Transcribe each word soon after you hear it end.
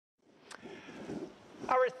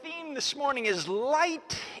Our theme this morning is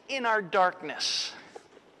light in our darkness.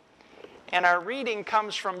 And our reading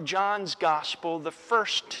comes from John's Gospel, the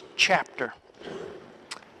first chapter.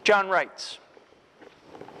 John writes,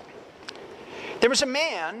 "There was a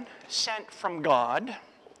man sent from God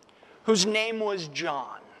whose name was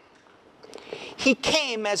John. He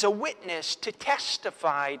came as a witness to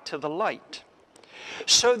testify to the light,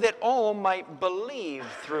 so that all might believe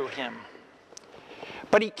through him.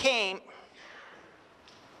 But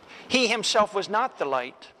he himself was not the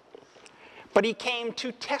light, but he came to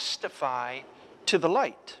testify to the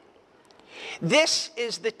light. This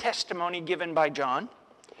is the testimony given by John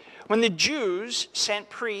when the Jews sent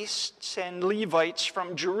priests and Levites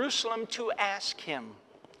from Jerusalem to ask him,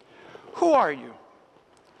 'Who are you?'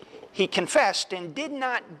 He confessed and did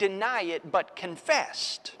not deny it, but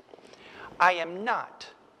confessed, 'I am not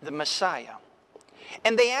the Messiah.'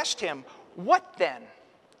 And they asked him, 'What then?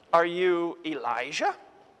 Are you Elijah?'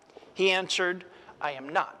 He answered, 'I am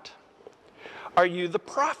not.' 'Are you the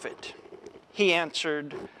prophet?' He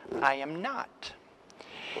answered, 'I am not.'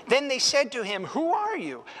 Then they said to him, 'Who are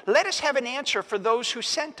you? Let us have an answer for those who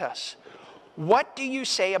sent us. What do you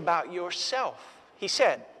say about yourself?' He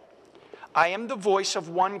said, 'I am the voice of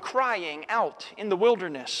one crying out in the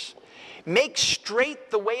wilderness, make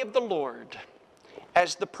straight the way of the Lord,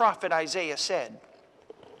 as the prophet Isaiah said.'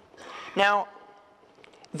 Now,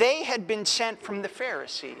 they had been sent from the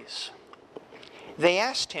Pharisees. They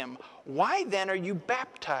asked him, 'Why then are you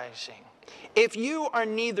baptizing, if you are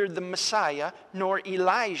neither the Messiah, nor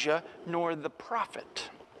Elijah, nor the prophet?'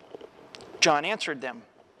 John answered them,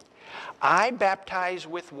 'I baptize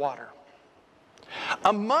with water.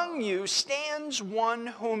 Among you stands one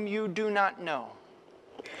whom you do not know,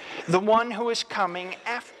 the one who is coming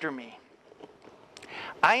after me.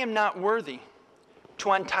 I am not worthy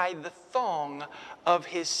to untie the thong of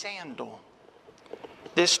his sandal.'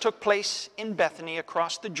 This took place in Bethany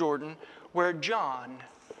across the Jordan, where John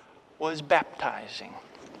was baptizing."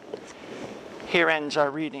 Here ends our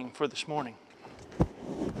reading for this morning.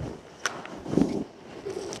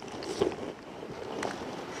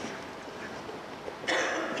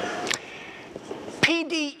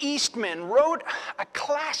 P.D. Eastman wrote a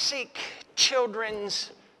classic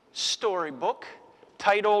children's storybook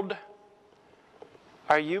titled,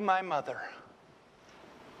 "Are You My Mother?"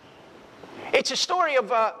 It's a story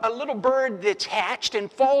of a little bird that's hatched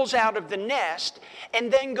and falls out of the nest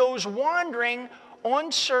and then goes wandering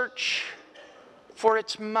on search for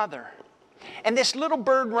its mother. And this little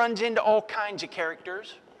bird runs into all kinds of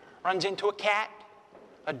characters. Runs into a cat,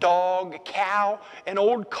 a dog, a cow, an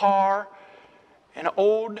old car, an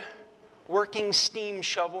old working steam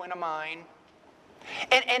shovel in a mine.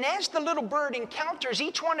 And as the little bird encounters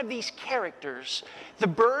each one of these characters, the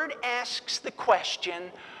bird asks the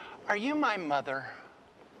question, "Are you my mother?"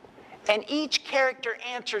 And each character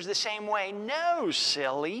answers the same way, "No,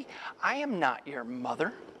 silly, I am not your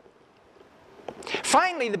mother."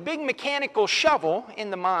 Finally, the big mechanical shovel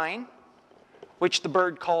in the mine, which the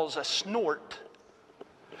bird calls a snort,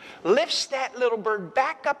 lifts that little bird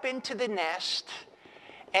back up into the nest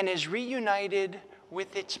and is reunited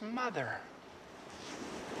with its mother.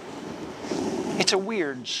 It's a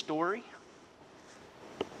weird story.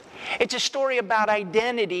 It's a story about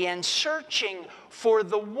identity and searching for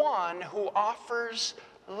the one who offers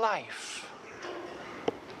life.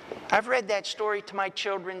 I've read that story to my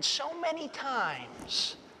children so many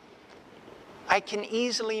times, I can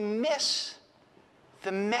easily miss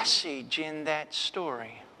the message in that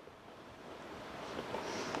story.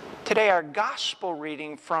 Today, our gospel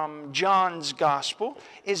reading from John's Gospel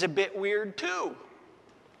is a bit weird too.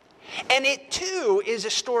 And it too is a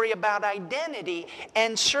story about identity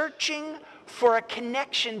and searching for a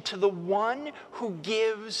connection to the one who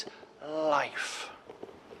gives life.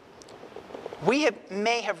 We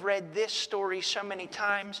may have read this story so many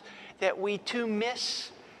times that we too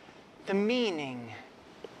miss the meaning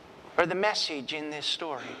or the message in this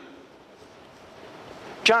story.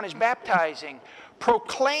 John is baptizing,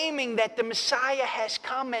 proclaiming that the Messiah has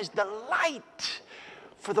come as the light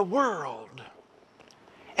for the world.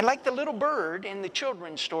 And like the little bird in the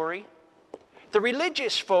children's story, the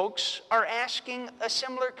religious folks are asking a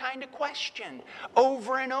similar kind of question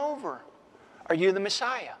over and over. Are you the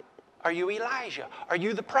Messiah? Are you Elijah? Are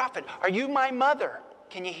you the prophet? Are you my mother?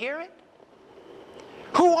 Can you hear it?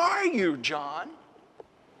 Who are you, John?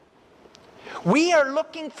 We are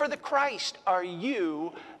looking for the Christ. Are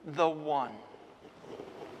you the one?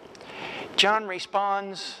 John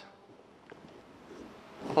responds,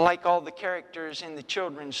 like all the characters in the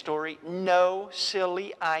children's story, "No,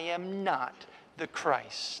 silly, I am not the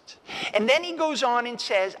Christ. And then he goes on and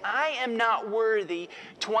says, I am not worthy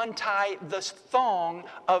to untie the thong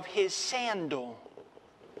of his sandal.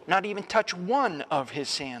 Not even touch one of his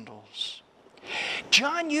sandals.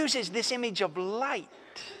 John uses this image of light,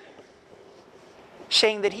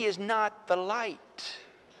 saying that he is not the light,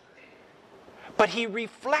 but he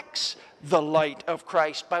reflects the light of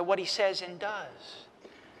Christ by what he says and does.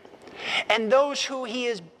 And those who he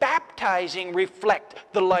is baptizing reflect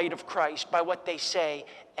the light of Christ by what they say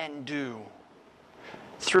and do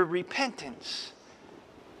through repentance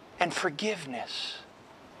and forgiveness.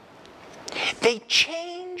 They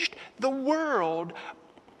changed the world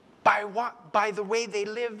by the way they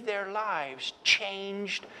lived their lives.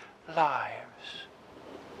 Changed lives.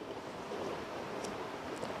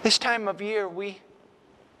 This time of year we're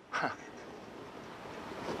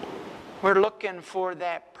looking for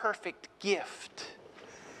that perfect gift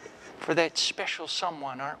for that special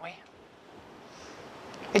someone, aren't we?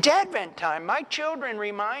 It's Advent time. My children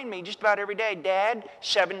remind me just about every day, Dad,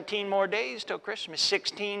 17 more days till Christmas,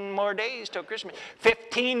 16 more days till Christmas,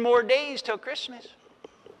 15 more days till Christmas.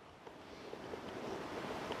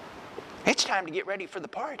 It's time to get ready for the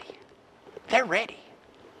party. They're ready.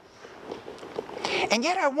 And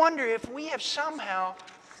yet I wonder if we have somehow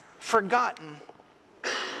forgotten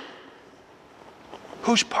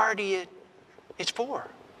whose party it's for.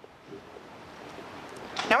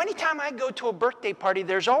 Now, anytime I go to a birthday party,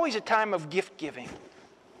 there's always a time of gift giving.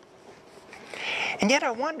 And yet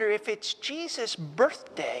I wonder if it's Jesus'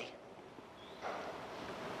 birthday,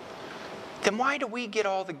 then why do we get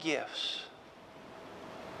all the gifts?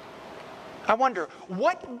 I wonder,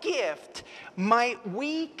 what gift might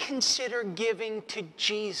we consider giving to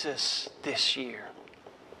Jesus this year?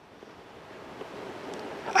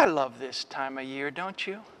 I love this time of year, don't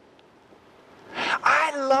you?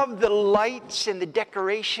 I love the lights and the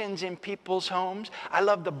decorations in people's homes. I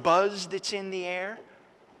love the buzz that's in the air.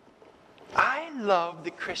 I love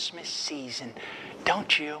the Christmas season,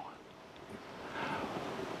 don't you?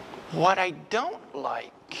 What I don't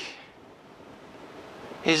like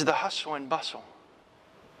is the hustle and bustle.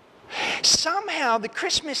 Somehow the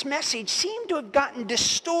Christmas message seemed to have gotten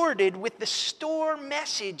distorted with the store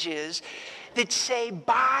messages that say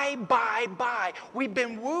buy, buy, buy. We've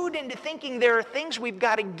been wooed into thinking there are things we've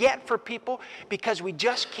got to get for people because we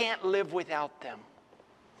just can't live without them.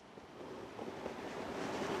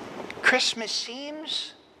 Christmas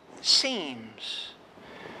seems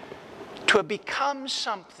to have become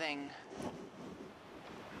something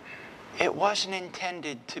it wasn't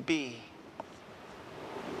intended to be.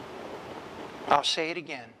 I'll say it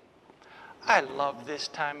again. I love this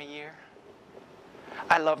time of year.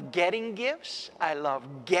 I love getting gifts. I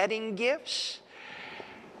love getting gifts.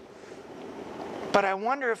 But I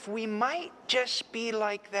wonder if we might just be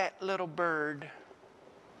like that little bird,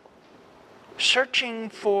 searching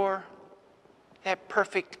for that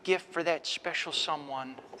perfect gift for that special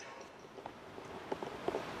someone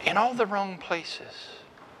in all the wrong places.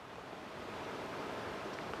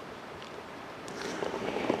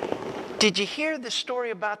 Did you hear the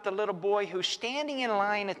story about the little boy who's standing in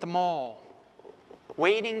line at the mall,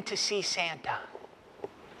 waiting to see Santa?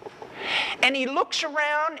 And he looks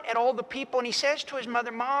around at all the people and he says to his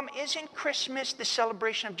mother, Mom, isn't Christmas the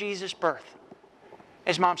celebration of Jesus' birth?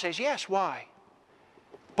 His mom says, yes, why?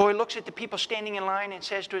 Boy looks at the people standing in line and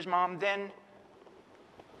says to his mom, then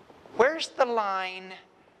where's the line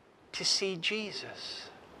to see Jesus?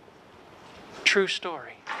 True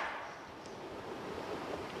story.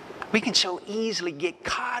 We can so easily get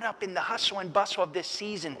caught up in the hustle and bustle of this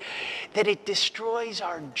season that it destroys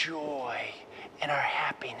our joy and our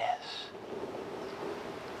happiness.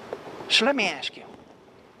 So let me ask you,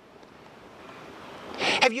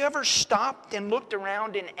 have you ever stopped and looked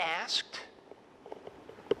around and asked,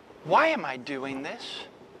 why am I doing this?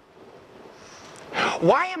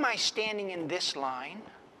 Why am I standing in this line?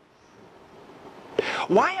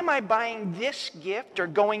 Why am I buying this gift or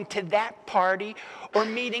going to that party or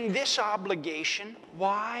meeting this obligation?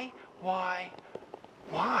 Why?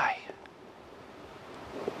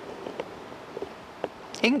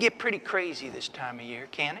 It can get pretty crazy this time of year,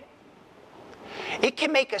 can't it? It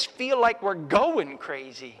can make us feel like we're going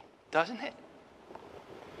crazy, doesn't it?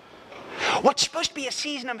 What's supposed to be a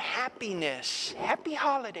season of happiness, happy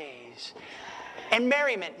holidays, and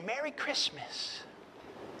merriment, Merry Christmas,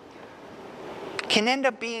 can end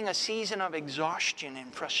up being a season of exhaustion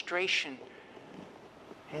and frustration,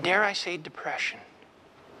 and dare I say, depression.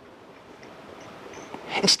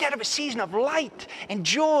 Instead of a season of light and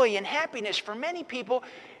joy and happiness for many people,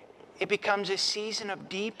 it becomes a season of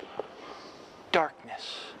deep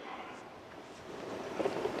darkness.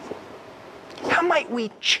 How How might we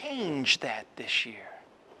change that this year?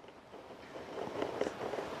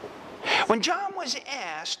 When John was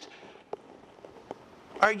asked,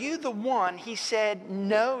 "Are you the one?" he said,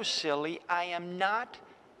 "No, silly, I am not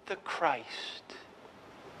the Christ."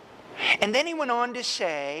 And then he went on to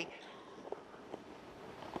say,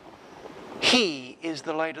 "He is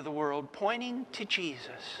the light of the world," pointing to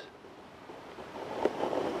Jesus.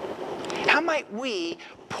 How might we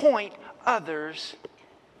point others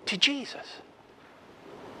to Jesus?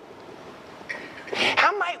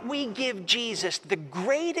 How might we give Jesus the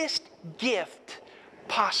greatest gift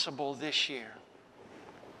possible this year?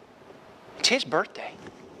 It's His birthday.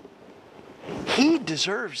 He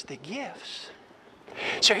deserves the gifts.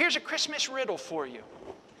 So here's a Christmas riddle for you.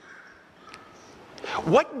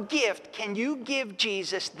 What gift can you give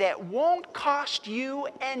Jesus that won't cost you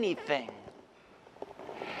anything,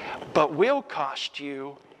 but will cost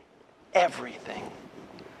you everything?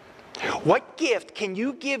 What gift can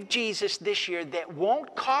you give Jesus this year that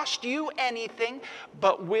won't cost you anything,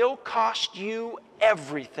 but will cost you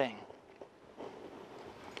everything?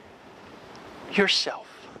 Yourself.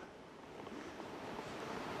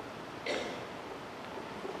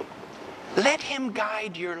 Let Him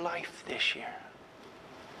guide your life this year.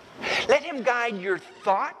 Let Him guide your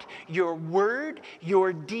thought, your word,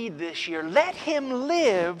 your deed this year. Let Him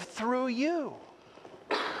live through you.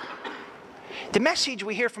 The message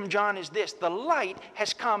we hear from John is this: the light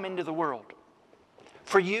has come into the world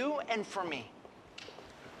for you and for me.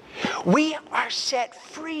 We are set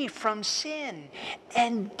free from sin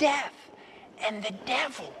and death and the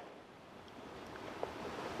devil.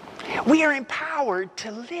 We are empowered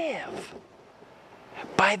to live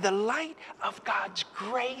by the light of God's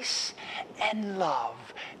grace and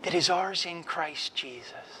love that is ours in Christ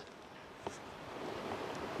Jesus.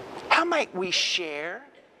 How might we share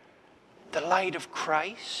the light of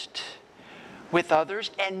Christ with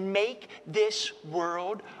others and make this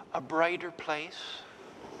world a brighter place?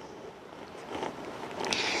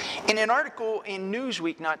 In an article in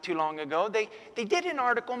Newsweek not too long ago, they did an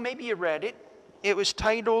article, maybe you read it. It was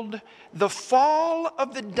titled, "The Fall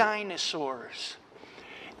of the Dinosaurs."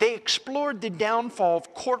 They explored the downfall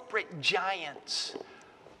of corporate giants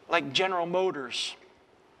like General Motors,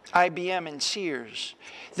 IBM, and Sears.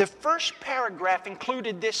 The first paragraph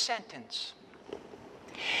included this sentence: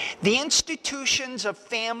 "The institutions of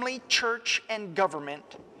family, church, and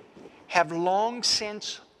government have long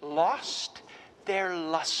since lost their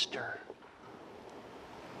luster."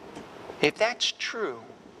 If that's true,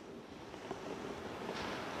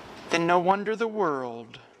 then no wonder the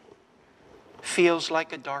world feels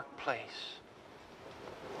like a dark place.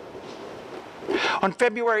 On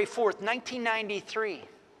February 4th, 1993,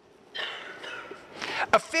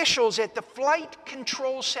 officials at the Flight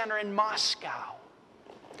Control Center in Moscow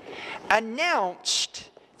announced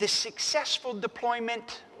the successful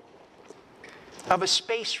deployment of a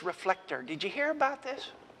space reflector. Did you hear about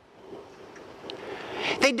this?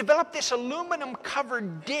 They developed this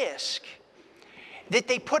aluminum-covered disc that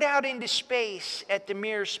they put out into space at the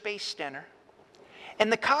Mir Space Center.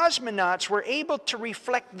 And the cosmonauts were able to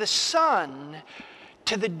reflect the sun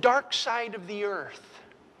to the dark side of the earth.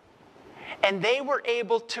 And they were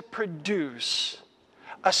able to produce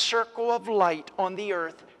a circle of light on the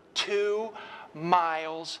earth 2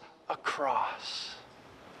 miles across.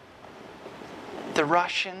 The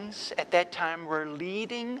Russians at that time were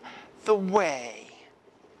leading the way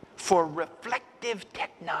for reflective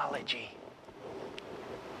technology.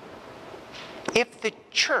 If the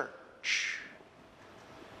church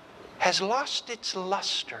has lost its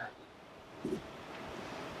luster,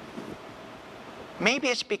 maybe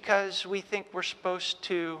it's because we think we're supposed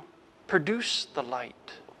to produce the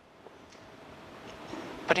light,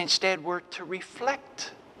 but instead we're to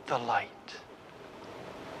reflect the light.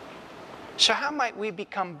 So how might we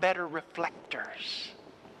become better reflectors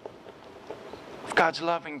of God's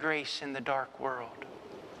love and grace in the dark world?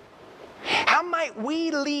 How might we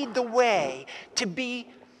lead the way to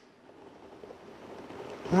be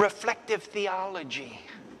reflective theology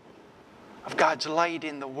of God's light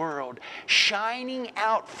in the world, shining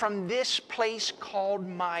out from this place called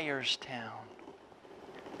Myerstown?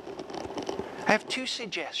 I have 2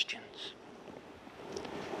 suggestions.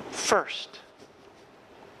 First,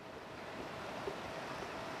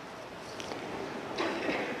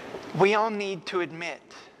 we all need to admit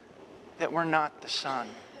that we're not the Son.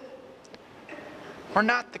 We're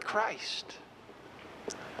not the Christ.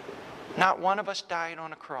 Not one of us died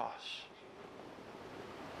on a cross.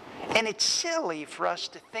 And it's silly for us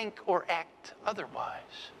to think or act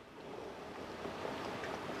otherwise.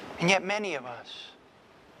 And yet many of us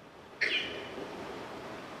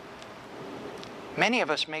Many of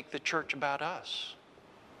us make the church about us.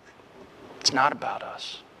 It's not about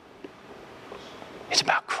us. It's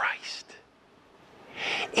about Christ.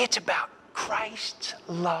 It's about Christ's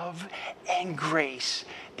love and grace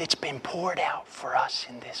that's been poured out for us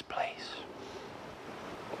in this place.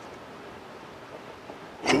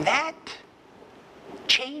 And that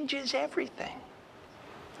changes everything.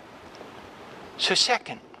 So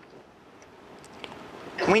second,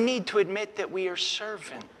 we need to admit that we are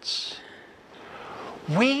servants.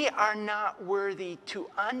 We are not worthy to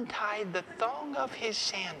untie the thong of his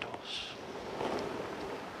sandals.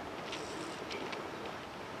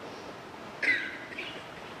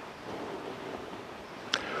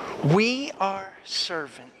 We are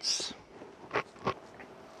servants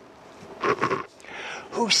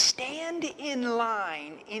who stand in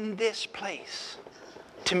line in this place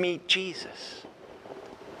to meet Jesus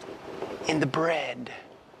in the bread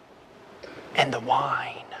and the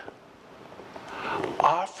wine,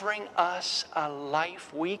 offering us a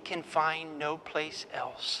life we can find no place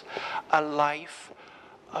else, a life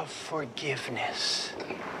of forgiveness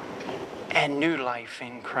and new life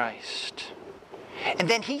in Christ. And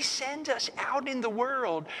then he sends us out in the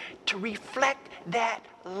world to reflect that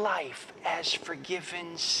life as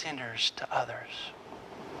forgiven sinners to others.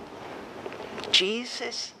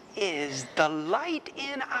 Jesus is the light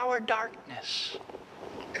in our darkness.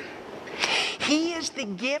 He is the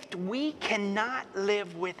gift we cannot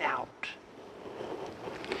live without.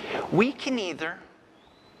 We can either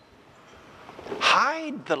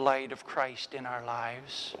hide the light of Christ in our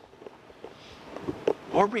lives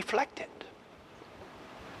or reflect it.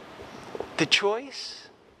 The choice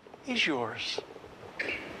is yours.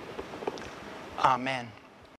 Amen.